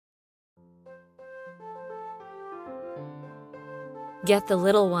Get the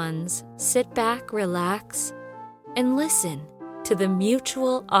little ones, sit back, relax, and listen to the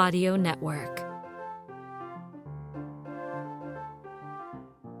Mutual Audio Network.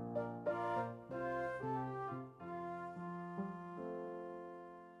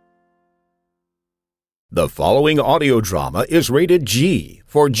 The following audio drama is rated G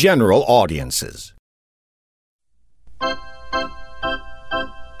for general audiences.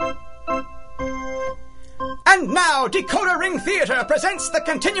 And now, Decoder Ring Theatre presents the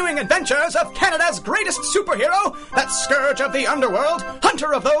continuing adventures of Canada's greatest superhero, that scourge of the underworld,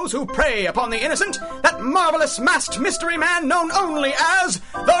 hunter of those who prey upon the innocent, that marvelous masked mystery man known only as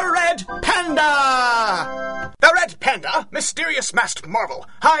the Red Panda! The Red Panda, mysterious masked marvel,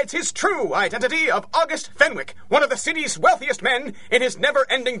 hides his true identity of August Fenwick, one of the city's wealthiest men, in his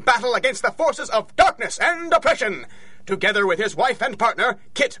never-ending battle against the forces of darkness and oppression. Together with his wife and partner,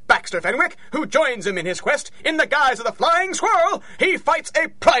 Kit Baxter Fenwick, who joins him in his quest in the guise of the Flying Squirrel, he fights a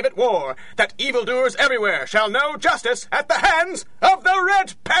private war that evildoers everywhere shall know justice at the hands of the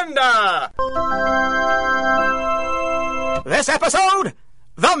Red Panda. This episode,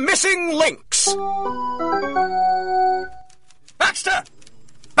 The Missing Links. Baxter!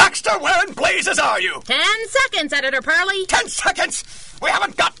 Baxter, where in blazes are you? 10 seconds, Editor Purley. 10 seconds? We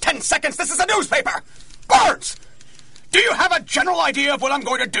haven't got 10 seconds. This is a newspaper. Birds! Do you have a general idea of what I'm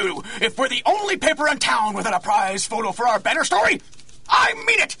going to do if we're the only paper in town without a prize photo for our banner story? I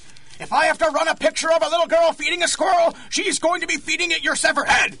mean it! If I have to run a picture of a little girl feeding a squirrel, she's going to be feeding it your severed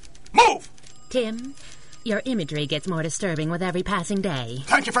head. Move! Tim, your imagery gets more disturbing with every passing day.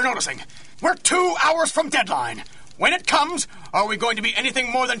 Thank you for noticing. We're 2 hours from deadline. When it comes, are we going to be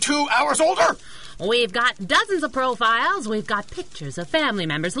anything more than 2 hours older? We've got dozens of profiles, we've got pictures of family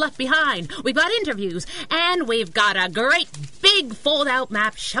members left behind, we've got interviews, and we've got a great big fold-out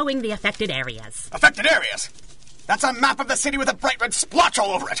map showing the affected areas. Affected areas? That's a map of the city with a bright red splotch all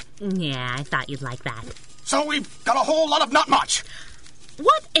over it. Yeah, I thought you'd like that. So we've got a whole lot of not much.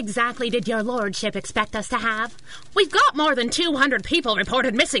 What exactly did your lordship expect us to have? We've got more than 200 people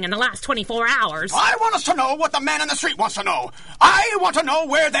reported missing in the last 24 hours. I want us to know what the man in the street wants to know. I want to know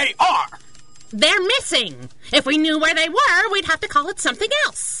where they are. They're missing. If we knew where they were, we'd have to call it something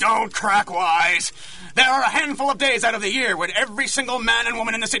else. Don't crack wise. There are a handful of days out of the year when every single man and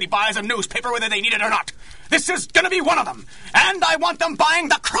woman in the city buys a newspaper whether they need it or not. This is going to be one of them. And I want them buying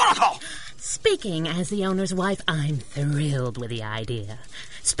the Chronicle. Speaking as the owner's wife, I'm thrilled with the idea.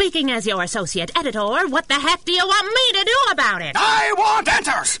 Speaking as your associate editor, what the heck do you want me to do about it? I want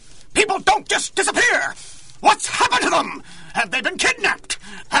answers. People don't just disappear. What's happened to them? Have they been kidnapped?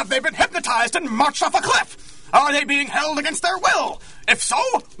 Have they been hypnotized and marched off a cliff? Are they being held against their will? If so,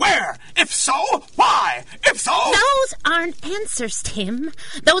 where? If so, why? If so... Those aren't answers, Tim.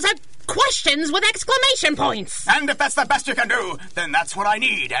 Those are questions with exclamation points. And if that's the best you can do, then that's what I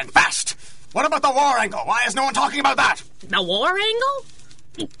need, and fast. What about the war angle? Why is no one talking about that? The war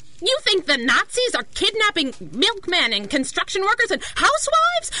angle? You think the Nazis are kidnapping milkmen and construction workers and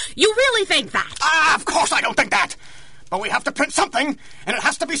housewives? You really think that? Of course I don't think that. But we have to print something, and it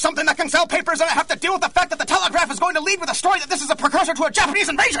has to be something that can sell papers, and I have to deal with the fact that the Telegraph is going to lead with a story that this is a precursor to a Japanese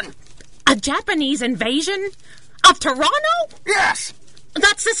invasion. A Japanese invasion? Of Toronto? Yes.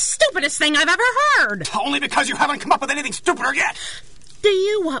 That's the stupidest thing I've ever heard. Only because you haven't come up with anything stupider yet. Do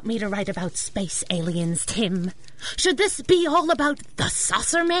you want me to write about space aliens, Tim? Should this be all about the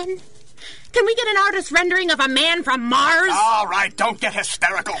saucer men? Can we get an artist rendering of a man from Mars? All right, don't get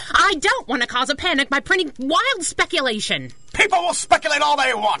hysterical. I don't want to cause a panic by printing wild speculation. People will speculate all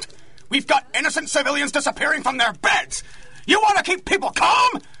they want. We've got innocent civilians disappearing from their beds. You want to keep people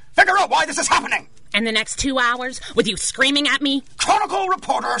calm? Figure out why this is happening. And the next 2 hours, with you screaming at me? Chronicle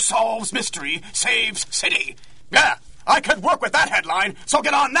reporter solves mystery, saves city. Yeah, I could work with that headline, so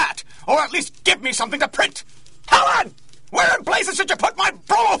get on that. Or at least give me something to print. Helen! Where in blazes should you put my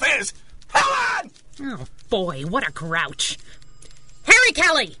bromo fizz? Helen! Oh, boy, what a grouch. Harry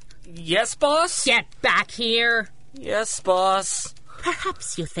Kelly! Yes, boss? Get back here. Yes, boss.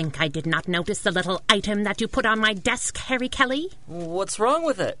 Perhaps you think I did not notice the little item that you put on my desk, Harry Kelly? What's wrong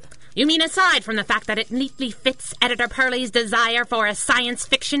with it? You mean aside from the fact that it neatly fits Editor Purley's desire for a science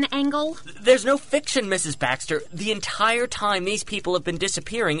fiction angle? There's no fiction, Mrs. Baxter. The entire time these people have been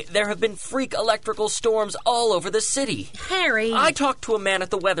disappearing, there have been freak electrical storms all over the city. Harry... I talked to a man at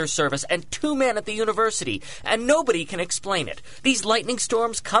the weather service and 2 men at the university, and nobody can explain it. These lightning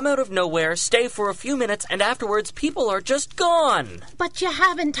storms come out of nowhere, stay for a few minutes, and afterwards people are just gone. But you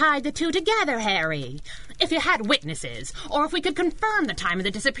haven't tied the two together, Harry. If you had witnesses, or if we could confirm the time of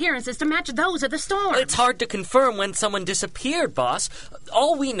the disappearances to match those of the storm. It's hard to confirm when someone disappeared, boss.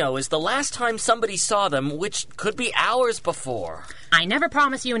 All we know is the last time somebody saw them, which could be hours before. I never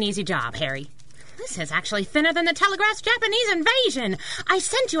promise you an easy job, Harry. This is actually thinner than the Telegraph's Japanese invasion. I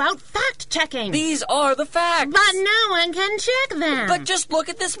sent you out fact-checking. These are the facts. But no one can check them. But just look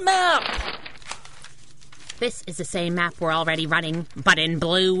at this map. This is the same map we're already running, but in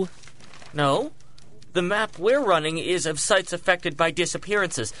blue. No. The map we're running is of sites affected by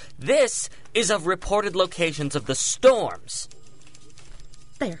disappearances. This is of reported locations of the storms.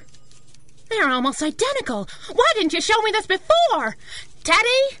 They're almost identical. Why didn't you show me this before?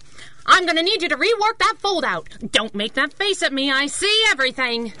 Teddy, I'm going to need you to rework that fold-out. Don't make that face at me. I see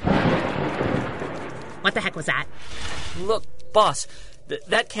everything. What the heck was that? Look, boss,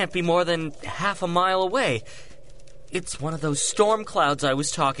 that can't be more than half a mile away. It's one of those storm clouds I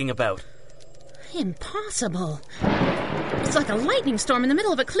was talking about. Impossible. It's like a lightning storm in the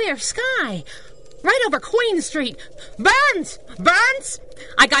middle of a clear sky. Right over Queen Street. Burns! Burns!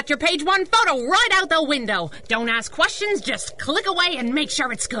 I got your page 1 photo right out the window. Don't ask questions, just click away and make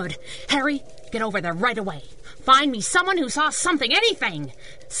sure it's good. Harry, get over there right away. Find me someone who saw something, anything.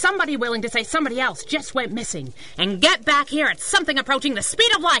 Somebody willing to say somebody else just went missing. And get back here at something approaching the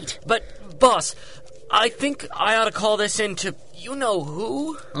speed of light. But, boss, I think I ought to call this in to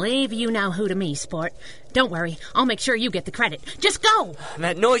you-know-who? Leave you-know-who to me, sport. Don't worry, I'll make sure you get the credit. Just go! And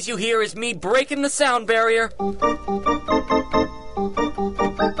that noise you hear is me breaking the sound barrier.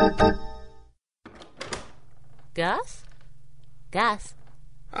 Gus? Gus?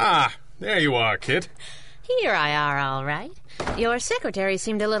 Ah, there you are, Kit. Here I are, all right. Your secretary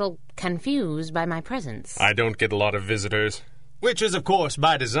seemed a little confused by my presence. I don't get a lot of visitors, which is, of course,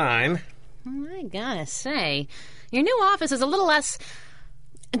 by design. I gotta say, your new office is a little less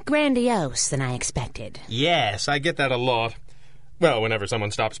grandiose than I expected. Yes, I get that a lot. Well, whenever someone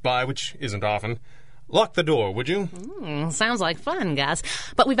stops by, which isn't often. Lock the door, would you? Sounds like fun, Gus.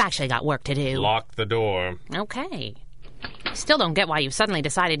 But we've actually got work to do. Lock the door. Okay. Still don't get why you suddenly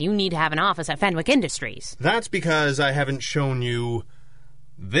decided you need to have an office at Fenwick Industries. That's because I haven't shown you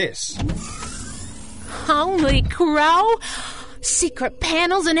this. Holy crow! Secret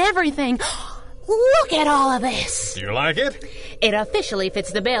panels and everything. Look at all of this. Do you like it? It officially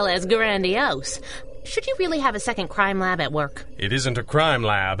fits the bill as grandiose. Should you really have a second crime lab at work? It isn't a crime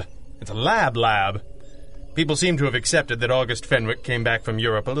lab. It's a lab. People seem to have accepted that August Fenwick came back from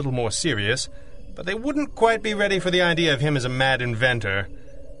Europe a little more serious, but they wouldn't quite be ready for the idea of him as a mad inventor.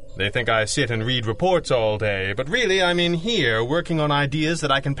 They think I sit and read reports all day, but really I'm in here working on ideas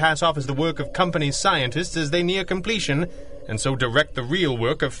that I can pass off as the work of company scientists as they near completion, and so direct the real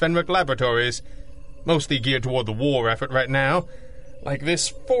work of Fenwick Laboratories, mostly geared toward the war effort right now, like this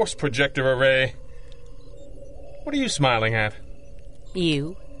force projector array. What are you smiling at?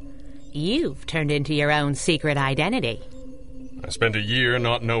 You've turned into your own secret identity. I spent a year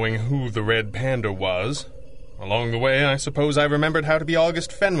not knowing who the Red Panda was. Along the way, I suppose I remembered how to be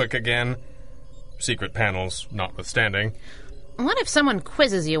August Fenwick again. Secret panels notwithstanding. What if someone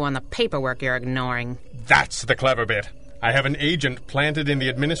quizzes you on the paperwork you're ignoring? That's the clever bit. I have an agent planted in the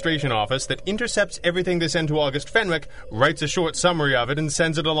administration office that intercepts everything they send to August Fenwick, writes a short summary of it, and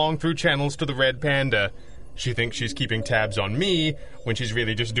sends it along through channels to the Red Panda. She thinks she's keeping tabs on me when she's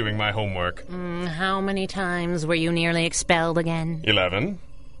really just doing my homework. How many times were you nearly expelled again? 11.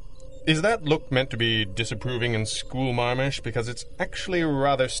 Is that look meant to be disapproving and schoolmarmish? Because it's actually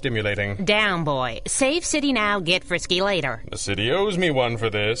rather stimulating. Down, boy. Save city now, get frisky later. The city owes me one for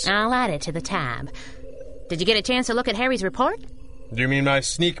this. I'll add it to the tab. Did you get a chance to look at Harry's report? Do you mean my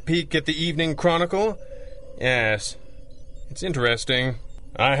sneak peek at the Evening Chronicle? Yes. It's interesting.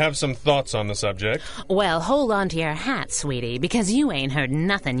 I have some thoughts on the subject. Well, hold on to your hat, sweetie, because you ain't heard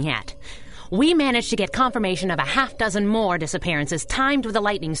nothing yet. We managed to get confirmation of a half-dozen more disappearances timed with a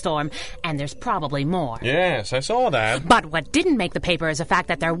lightning storm, and there's probably more. Yes, I saw that. But what didn't make the paper is the fact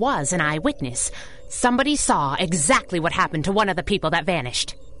that there was an eyewitness. Somebody saw exactly what happened to one of the people that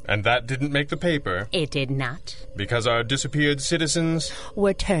vanished. And that didn't make the paper? It did not. Because our disappeared citizens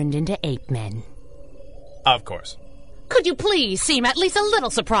were turned into ape men. Of course. Could you please seem at least a little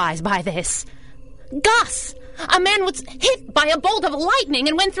surprised by this? Gus! A man was hit by a bolt of lightning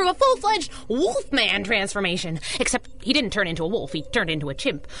and went through a full-fledged Wolfman transformation. Except he didn't turn into a wolf, he turned into a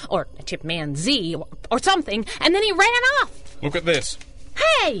chimp. Or a chipman-Z, or something, and then he ran off. Look at this.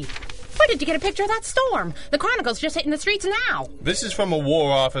 Hey! Where did you get a picture of that storm? The Chronicle's just hitting the streets now. This is from a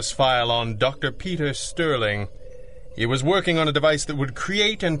War Office file on Dr. Peter Sterling. He was working on a device that would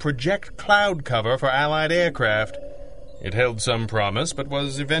create and project cloud cover for Allied aircraft. It held some promise, but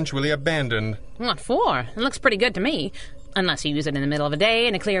was eventually abandoned. What for? It looks pretty good to me. Unless you use it in the middle of a day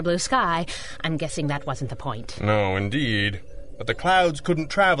in a clear blue sky. I'm guessing that wasn't the point. No, indeed. But the clouds couldn't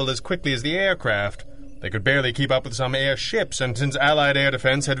travel as quickly as the aircraft. They could barely keep up with some airships, and since Allied air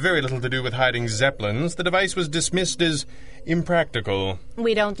defense had very little to do with hiding Zeppelins, the device was dismissed as impractical.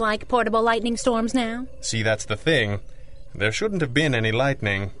 We don't like portable lightning storms now? See, that's the thing. There shouldn't have been any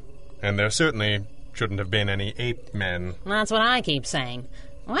lightning. And there certainly shouldn't have been any ape men. That's what I keep saying.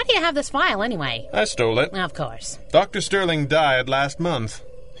 Why do you have this file, anyway? I stole it. Of course. Dr. Sterling died last month.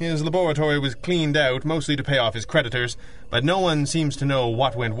 His laboratory was cleaned out, mostly to pay off his creditors, but no one seems to know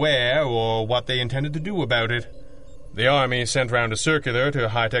what went where or what they intended to do about it. The Army sent round a circular to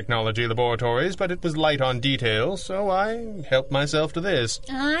high-technology laboratories, but it was light on details, so I helped myself to this.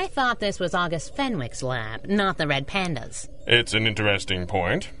 I thought this was August Fenwick's lab, not the Red Panda's. It's an interesting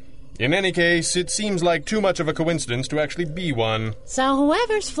point. In any case, it seems like too much of a coincidence to actually be one. So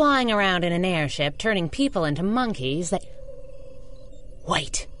whoever's flying around in an airship turning people into monkeys,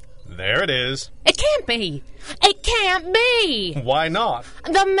 Wait. There it is. It can't be! It can't be! Why not?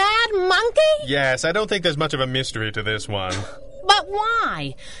 The Mad Monkey? Yes, I don't think there's much of a mystery to this one. But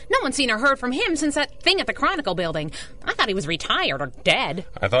why? No one's seen or heard from him since that thing at the Chronicle building. I thought he was retired or dead.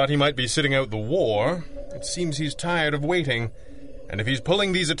 I thought he might be sitting out the war. It seems he's tired of waiting. And if he's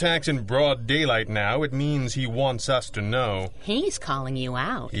pulling these attacks in broad daylight now, it means he wants us to know. He's calling you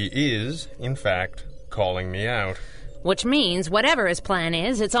out. He is, in fact, calling me out. Which means whatever his plan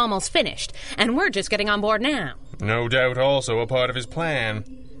is, it's almost finished, and we're just getting on board now. No doubt also a part of his plan.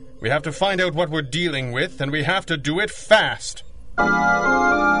 We have to find out what we're dealing with, and we have to do it fast.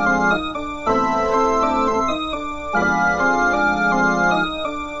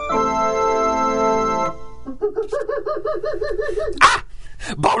 Ah!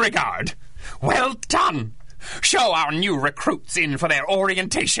 Beauregard! Well done! Show our new recruits in for their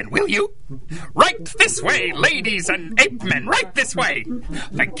orientation, will you? Right this way, ladies and ape men, right this way.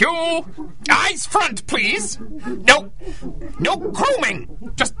 Thank you. Eyes front, please. No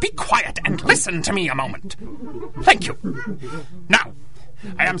grooming. Just be quiet and listen to me a moment. Thank you. Now,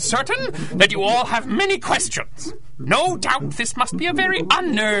 I am certain that you all have many questions. No doubt this must be a very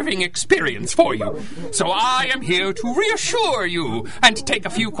unnerving experience for you, so I am here to reassure you and take a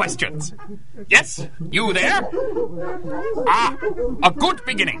few questions. Yes, you there? Ah, a good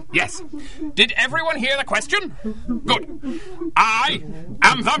beginning, yes. Did everyone hear the question? Good. I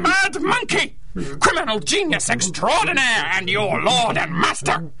am the Mad Monkey, criminal genius extraordinaire and your lord and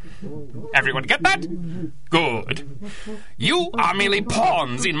master. Everyone get that? Good. You are merely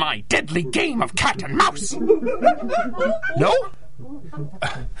pawns in my deadly game of cat and mouse. No?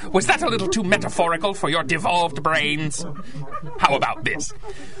 Was that a little too metaphorical for your devolved brains? How about this?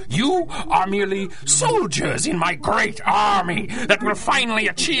 You are merely soldiers in my great army that will finally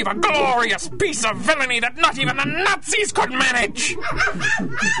achieve a glorious piece of villainy that not even the Nazis could manage.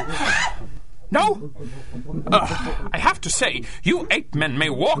 No? I have to say, you ape men may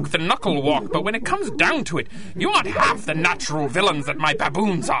walk the knuckle walk, but when it comes down to it, you aren't half the natural villains that my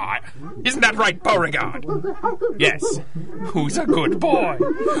baboons are. Isn't that right, Beauregard? Yes. Who's a good boy?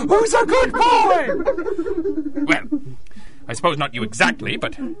 Who's a good boy? Well, I suppose not you exactly,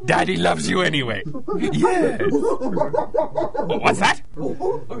 but Daddy loves you anyway. Yes. What's that?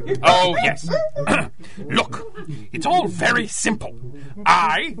 Oh, yes. Look, it's all very simple.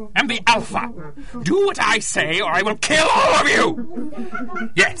 I am the Alpha. Do what I say or I will kill all of you.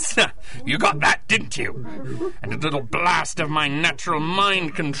 Yes, you got that, didn't you? And a little blast of my natural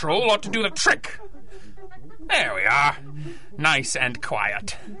mind control ought to do the trick. There we are. Nice and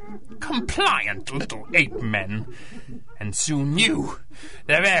quiet. Compliant little ape men. And soon you,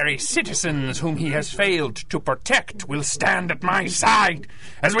 the very citizens whom he has failed to protect, will stand at my side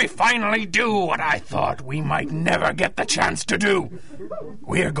as we finally do what I thought we might never get the chance to do.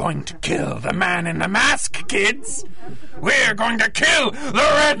 We're going to kill the man in the mask, kids. We're going to kill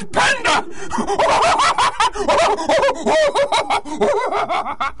the Red Panda.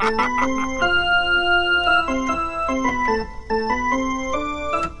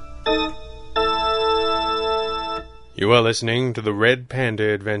 You are listening to the Red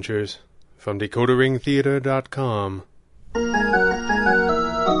Panda Adventures from DecoderRingTheater.com.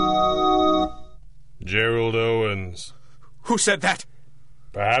 Gerald Owens. Who said that?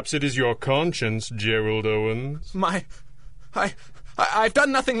 Perhaps it is your conscience, Gerald Owens. I've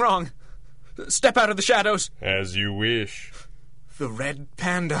done nothing wrong. Step out of the shadows. As you wish. The Red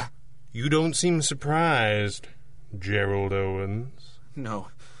Panda. You don't seem surprised, Gerald Owens. No,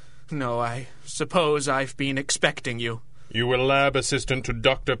 I suppose I've been expecting you. You were lab assistant to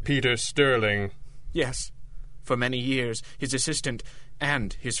Dr. Peter Sterling. Yes, for many years, his assistant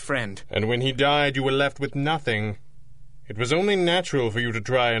and his friend. And when he died, you were left with nothing. It was only natural for you to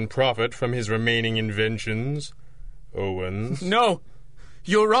try and profit from his remaining inventions, Owens. No,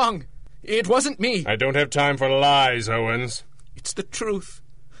 you're wrong. It wasn't me. I don't have time for lies, Owens. It's the truth.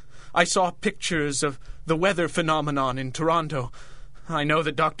 I saw pictures of the weather phenomenon in Toronto. I know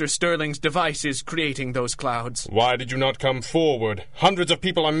that Dr. Sterling's device is creating those clouds. Why did you not come forward? Hundreds of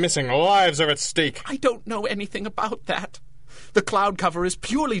people are missing. Lives are at stake. I don't know anything about that. The cloud cover is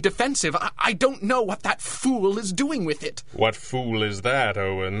purely defensive. I don't know what that fool is doing with it. What fool is that,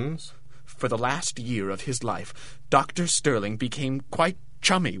 Owens? For the last year of his life, Dr. Sterling became quite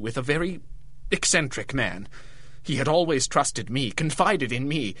chummy with a very eccentric man. He had always trusted me, confided in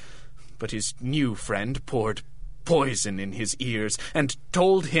me, but his new friend poured poison in his ears and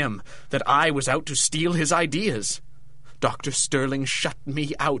told him that I was out to steal his ideas. Dr. Sterling shut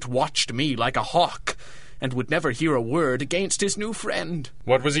me out, watched me like a hawk, and would never hear a word against his new friend.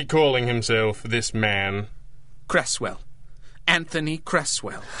 What was he calling himself, this man? Cresswell. Anthony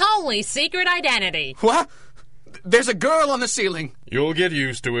Cresswell. Holy secret identity. What? There's a girl on the ceiling. You'll get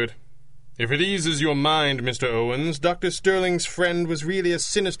used to it. If it eases your mind, Mr. Owens, Dr. Sterling's friend was really a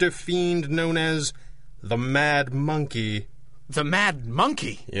sinister fiend known as the Mad Monkey. The Mad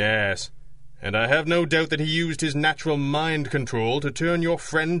Monkey? Yes. And I have no doubt that he used his natural mind control to turn your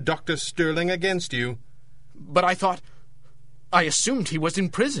friend Dr. Sterling against you. But I assumed he was in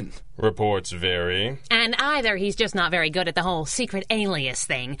prison. Reports vary. And either he's just not very good at the whole secret alias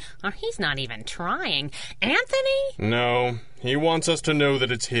thing, or he's not even trying. Anthony? No, he wants us to know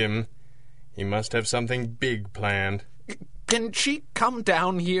that it's him. He must have something big planned. Can she come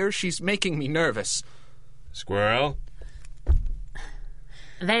down here? She's making me nervous. Squirrel?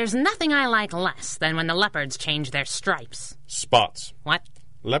 There's nothing I like less than when the leopards change their stripes. Spots. What?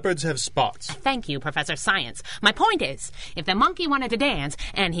 Leopards have spots. Thank you, Professor Science. My point is, if the monkey wanted to dance,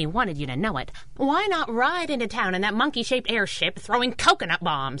 and he wanted you to know it, why not ride into town in that monkey-shaped airship throwing coconut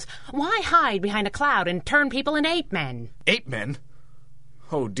bombs? Why hide behind a cloud and turn people into ape men? Ape men?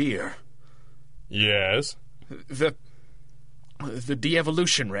 Oh, dear. Yes? The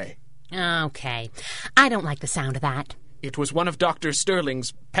de-evolution ray. Okay. I don't like the sound of that. It was one of Dr.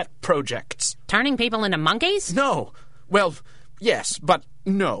 Sterling's pet projects. Turning people into monkeys? No. Well, yes, but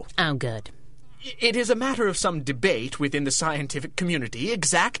no. Oh, good. It is a matter of some debate within the scientific community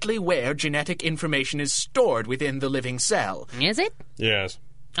exactly where genetic information is stored within the living cell. Is it? Yes.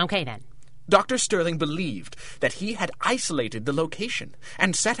 Okay, then. Dr. Sterling believed that he had isolated the location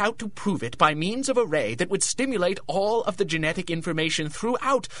and set out to prove it by means of a ray that would stimulate all of the genetic information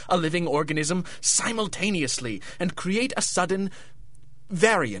throughout a living organism simultaneously and create a sudden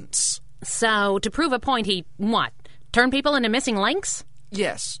variance. So, to prove a point, he, what, turn people into missing links?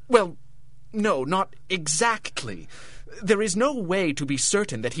 Yes. Well, no, not exactly. There is no way to be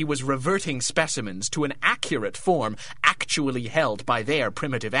certain that he was reverting specimens to an accurate form actually held by their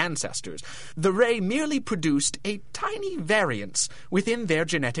primitive ancestors. The ray merely produced a tiny variance within their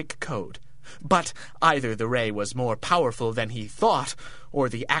genetic code. But either the ray was more powerful than he thought, or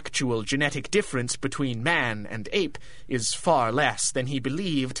the actual genetic difference between man and ape is far less than he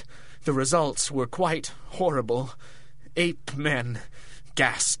believed. The results were quite horrible. Ape men.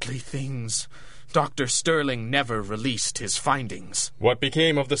 Ghastly things. Dr. Sterling never released his findings. What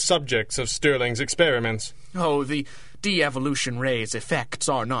became of the subjects of Sterling's experiments? Oh, the de-evolution ray's effects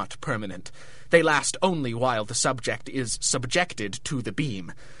are not permanent. They last only while the subject is subjected to the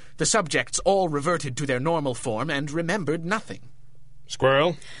beam. The subjects all reverted to their normal form and remembered nothing.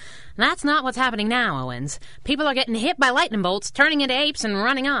 Squirrel? That's not what's happening now, Owens. People are getting hit by lightning bolts, turning into apes, and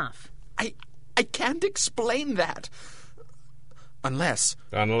running off. I can't explain that. Unless...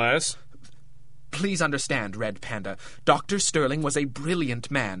 Please understand, Red Panda. Dr. Sterling was a brilliant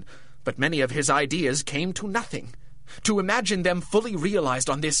man, but many of his ideas came to nothing. To imagine them fully realized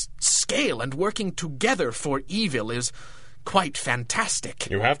on this scale and working together for evil is quite fantastic.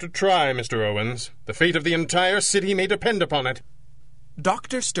 You have to try, Mr. Owens. The fate of the entire city may depend upon it.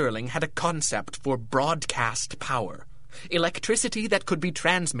 Dr. Sterling had a concept for broadcast power. Electricity that could be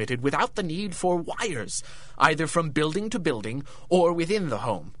transmitted without the need for wires, either from building to building or within the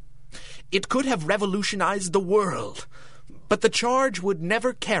home. It could have revolutionized the world, but the charge would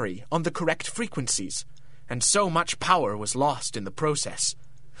never carry on the correct frequencies, and so much power was lost in the process.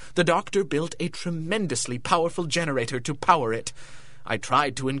 The doctor built a tremendously powerful generator to power it. I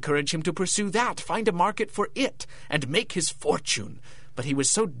tried to encourage him to pursue that, find a market for it, and make his fortune, but he was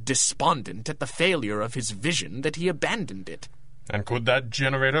so despondent at the failure of his vision that he abandoned it. And could that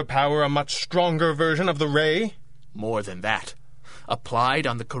generator power a much stronger version of the ray? More than that. Applied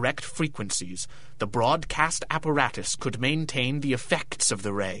on the correct frequencies, the broadcast apparatus could maintain the effects of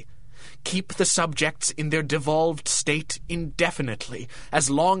the ray. Keep the subjects in their devolved state indefinitely, as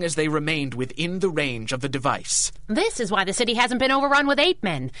long as they remained within the range of the device. This is why the city hasn't been overrun with ape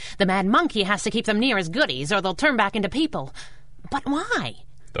men. The Mad Monkey has to keep them near as goodies, or they'll turn back into people. But why?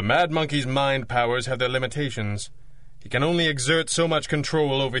 The Mad Monkey's mind powers have their limitations. He can only exert so much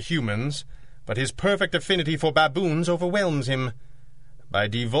control over humans, but his perfect affinity for baboons overwhelms him. By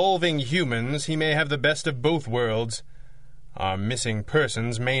devolving humans, he may have the best of both worlds. Our missing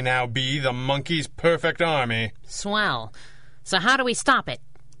persons may now be the monkey's perfect army. Swell. So how do we stop it?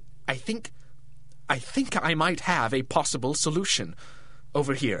 I think I might have a possible solution.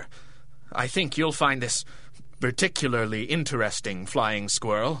 Over here. I think you'll find this particularly interesting, Flying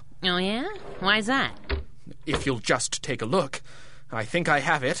Squirrel. Oh, yeah? Why's that? If you'll just take a look, I think I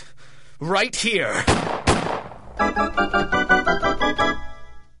have it right here.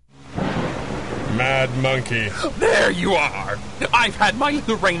 Mad Monkey. There you are. I've had my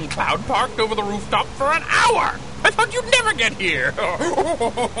little rain cloud parked over the rooftop for an hour. I thought you'd never get here.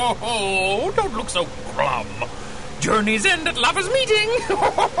 Oh, don't look so glum. Journeys end at lovers' meeting.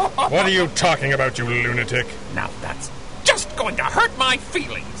 What are you talking about, you lunatic? Now that's just going to hurt my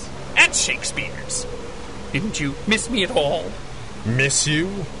feelings. And Shakespeare's. Didn't you miss me at all? Miss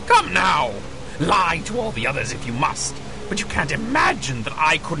you? Come now. Lie to all the others if you must. But you can't imagine that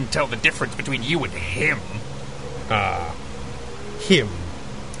I couldn't tell the difference between you and him. Ah, him.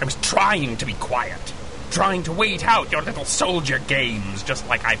 I was trying to be quiet. Trying to wait out your little soldier games, just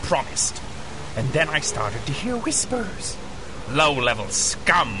like I promised. And then I started to hear whispers. Low-level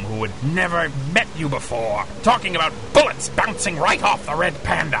scum who had never met you before, talking about bullets bouncing right off the red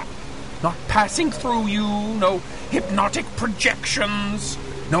panda. Not passing through you, no hypnotic projections,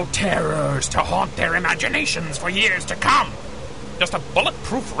 no terrors to haunt their imaginations for years to come. Just a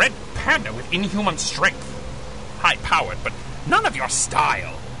bulletproof red panda with inhuman strength. High-powered, but none of your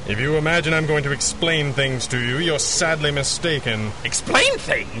style. If you imagine I'm going to explain things to you, you're sadly mistaken. Explain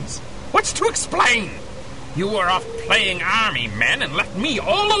things? What's to explain? You were off playing army men and left me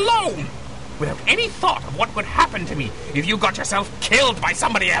all alone, without any thought of what would happen to me if you got yourself killed by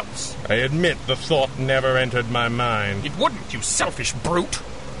somebody else. I admit the thought never entered my mind. It wouldn't, you selfish brute.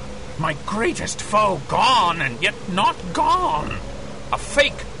 My greatest foe gone, and yet not gone. A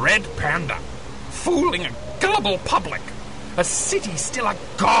fake red panda, fooling a gullible public. A city still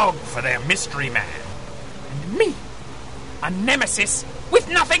agog for their mystery man. And me, a nemesis with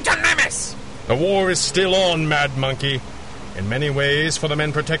nothing to nemesis. The war is still on, Mad Monkey. In many ways, for the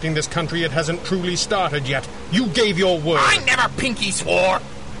men protecting this country, it hasn't truly started yet. You gave your word. I never pinky swore.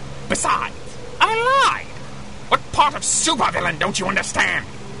 Besides, I lied. What part of supervillain don't you understand?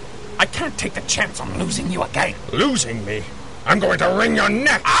 I can't take the chance on losing you again. Losing me? I'm going to wring your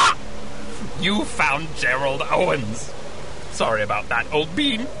neck. Ah! You found Gerald Owens. Sorry about that, old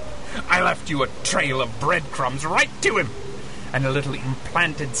bean. I left you a trail of breadcrumbs right to him. And a little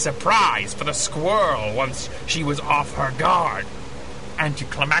implanted surprise for the squirrel once she was off her guard.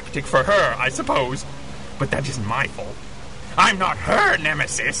 Anticlimactic for her, I suppose. But that isn't my fault. I'm not her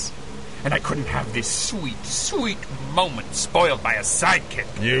nemesis. And I couldn't have this sweet, sweet moment spoiled by a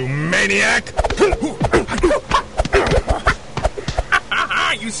sidekick. You maniac!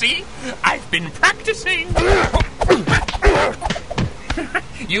 You see? I've been practicing.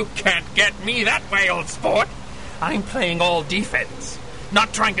 You can't get me that way, old sport. I'm playing all defense,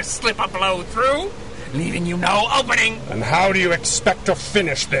 not trying to slip a blow through, leaving you no opening. And how do you expect to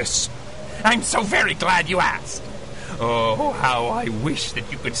finish this? I'm so very glad you asked. Oh, how I wish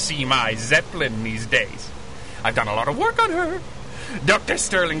that you could see my Zeppelin these days. I've done a lot of work on her. Dr.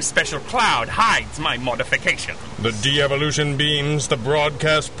 Sterling's special cloud hides my modification. The de-evolution beams, the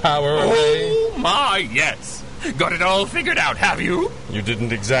broadcast power array. Oh, my, yes. Got it all figured out, have you? You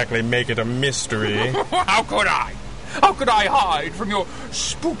didn't exactly make it a mystery. How could I? How could I hide from your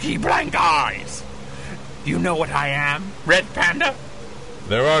spooky blank eyes? Do you know what I am, Red Panda?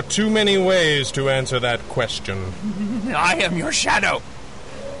 There are too many ways to answer that question. I am your shadow,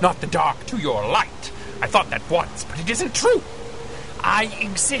 not the dark to your light. I thought that once, but it isn't true. I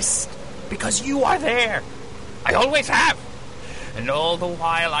exist because you are there. I always have. And all the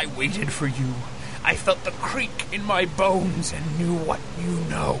while I waited for you, I felt the creak in my bones and knew what you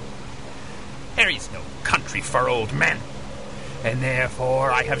know. There is no country for old men. And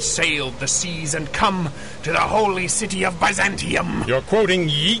therefore I have sailed the seas and come to the holy city of Byzantium. You're quoting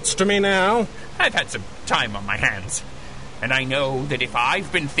Yeats to me now? I've had some time on my hands. And I know that if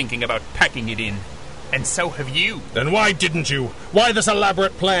I've been thinking about packing it in, and so have you. Then why didn't you? Why this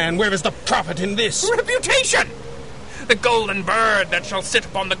elaborate plan? Where is the profit in this? Reputation! The golden bird that shall sit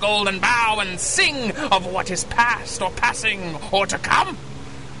upon the golden bough and sing of what is past or passing or to come.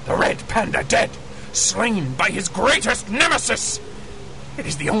 The red panda dead, slain by his greatest nemesis. It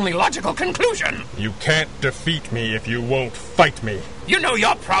is the only logical conclusion. You can't defeat me if you won't fight me. You know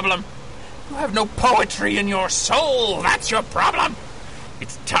your problem. You have no poetry in your soul. That's your problem.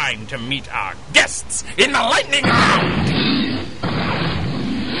 It's time to meet our guests in the lightning round.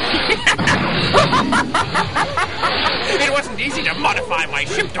 It wasn't easy to modify my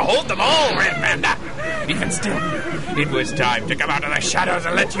ship to hold them all, Red Panda. Even still, it was time to come out of the shadows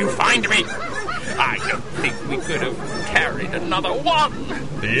and let you find me. I don't think we could have carried another one.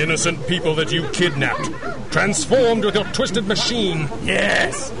 The innocent people that you kidnapped, transformed with your twisted machine.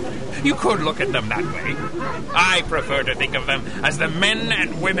 Yes, you could look at them that way. I prefer to think of them as the men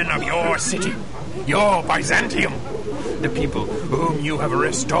and women of your city, your Byzantium. The people whom you have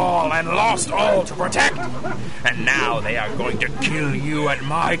risked all and lost all to protect. And now they are going to kill you at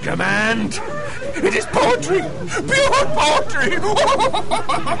my command. It is poetry! Pure poetry!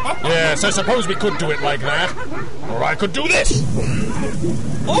 Yes, I suppose we could do it like that. Or I could do this.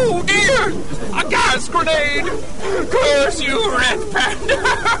 Oh, dear! A gas grenade! Curse you, Red Panda!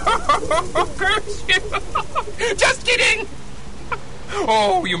 Curse you! Just kidding!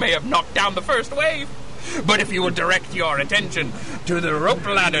 Oh, you may have knocked down the first wave. But if you would direct your attention to the rope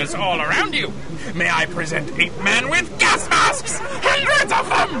ladders all around you, may I present Ape Man with gas masks? Hundreds of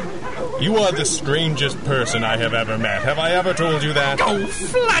them! You are the strangest person I have ever met. Have I ever told you that? Oh,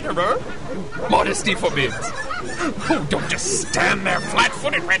 flatterer! Modesty forbids. Oh, don't just stand there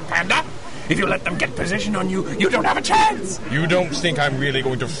flat-footed, Red Panda. If you let them get position on you, you don't have a chance. You don't think I'm really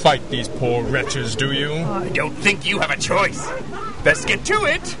going to fight these poor wretches, do you? I don't think you have a choice. Best get to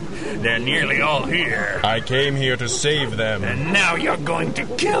it. They're nearly all here. I came here to save them. And now you're going to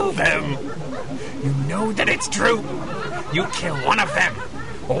kill them. You know that it's true. You kill one of them,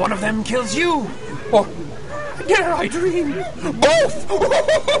 or one of them kills you. Or dare I dream? Both!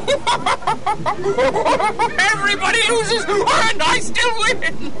 Everybody loses, and I still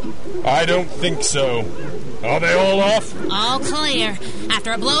win! I don't think so. Are they all off? All clear.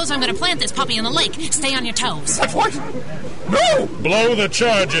 After it blows, I'm going to plant this puppy in the lake. Stay on your toes. What? No! Blow the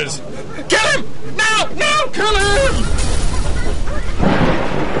charges. Kill him! Now! Now! Kill him!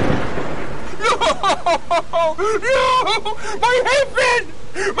 No! No! My headband!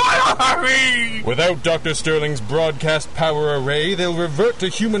 My army! Without Dr. Sterling's broadcast power array, they'll revert to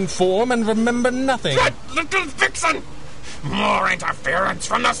human form and remember nothing. That little vixen! More interference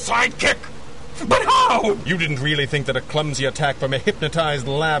from the sidekick! But how? You didn't really think that a clumsy attack from a hypnotized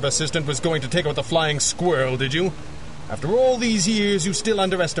lab assistant was going to take out the flying squirrel, did you? After all these years, you still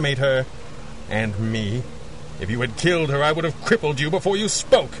underestimate her. And me. If you had killed her, I would have crippled you before you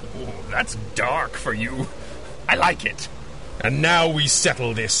spoke. Oh, that's dark for you. I like it. And now we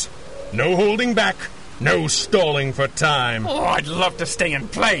settle this. No holding back, no stalling for time. Oh, I'd love to stay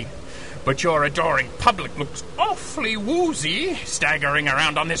and play. But your adoring public looks awfully woozy, staggering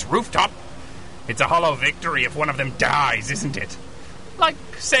around on this rooftop. It's a hollow victory if one of them dies, isn't it? Like,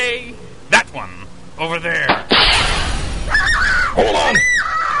 say, that one, over there. Hold on!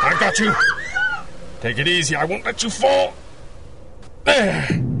 I've got you. Take it easy, I won't let you fall. There.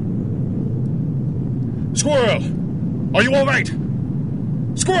 Squirrel! Are you all right?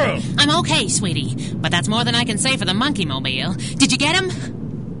 Squirrel! I'm okay, sweetie, but that's more than I can say for the monkey mobile. Did you get him?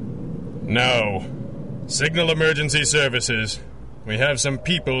 No. Signal emergency services. We have some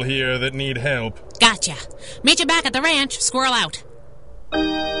people here that need help. Gotcha. Meet you back at the ranch. Squirrel out.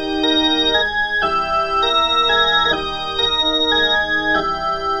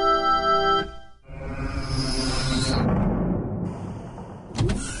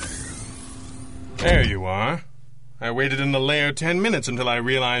 There you are. I waited in the lair 10 minutes until I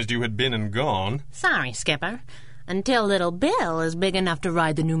realized you had been and gone. Sorry, Skipper. Until little Bill is big enough to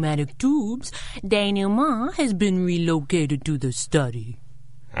ride the pneumatic tubes, denouement has been relocated to the study.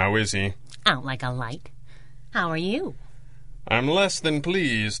 How is he? Out like a light. How are you? I'm less than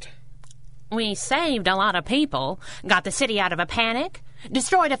pleased. We saved a lot of people, got the city out of a panic,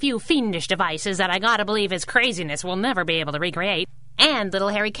 destroyed a few fiendish devices that I gotta believe his craziness will never be able to recreate, and little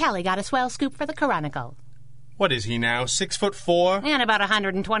Harry Kelly got a swell scoop for the Chronicle. What is he now, 6'4"? And about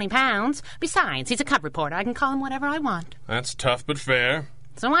 120 pounds. Besides, he's a cub reporter. I can call him whatever I want. That's tough but fair.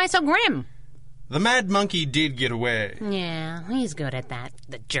 So why so grim? The Mad Monkey did get away. Yeah, he's good at that,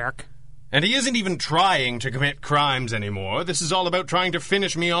 the jerk. And he isn't even trying to commit crimes anymore. This is all about trying to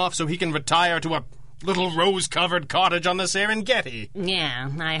finish me off so he can retire to a little rose-covered cottage on the Serengeti.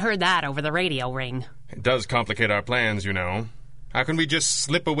 Yeah, I heard that over the radio ring. It does complicate our plans, you know. How can we just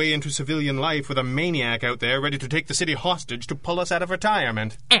slip away into civilian life with a maniac out there ready to take the city hostage to pull us out of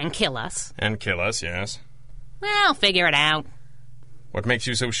retirement? And kill us. And kill us, yes. Well, figure it out. What makes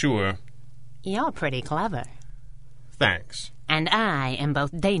you so sure? You're pretty clever. Thanks. And I am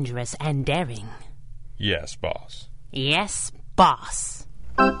both dangerous and daring. Yes, boss. Yes, boss.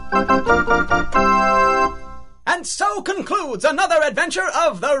 And so concludes another adventure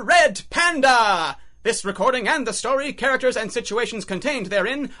of the Red Panda! This recording and the story, characters, and situations contained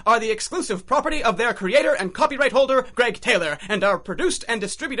therein are the exclusive property of their creator and copyright holder, Greg Taylor, and are produced and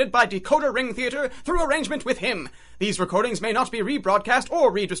distributed by Decoder Ring Theater through arrangement with him. These recordings may not be rebroadcast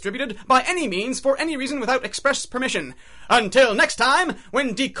or redistributed by any means for any reason without express permission. Until next time,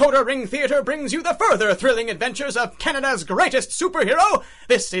 when Decoder Ring Theater brings you the further thrilling adventures of Canada's greatest superhero,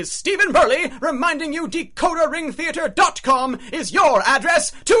 this is Stephen Burley reminding you DecoderRingTheater.com is your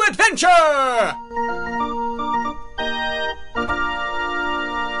address to adventure!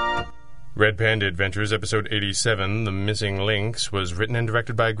 Red Panda Adventures, Episode 87, The Missing Links, was written and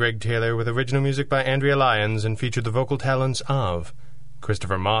directed by Greg Taylor with original music by Andrea Lyons and featured the vocal talents of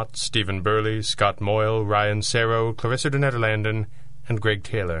Christopher Mott, Stephen Burley, Scott Moyle, Ryan Serro, Clarissa de Nederlanden, and Greg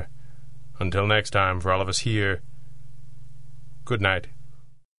Taylor. Until next time, for all of us here, good night.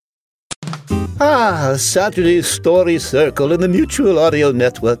 Saturday's Story Circle in the Mutual Audio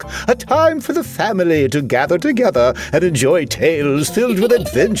Network. A time for the family to gather together and enjoy tales filled with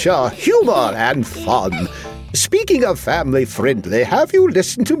adventure, humor, and fun. Speaking of family-friendly, have you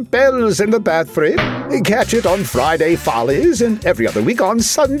listened to Bells in the Battery? Catch it on Friday Follies and every other week on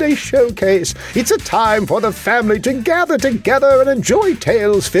Sunday Showcase. It's a time for the family to gather together and enjoy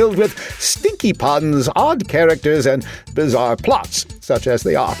tales filled with stinky puns, odd characters, and bizarre plots, such as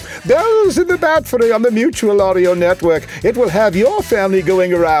they are. Bells in the Battery on the Mutual Audio Network. It will have your family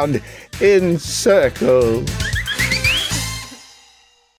going around in circles.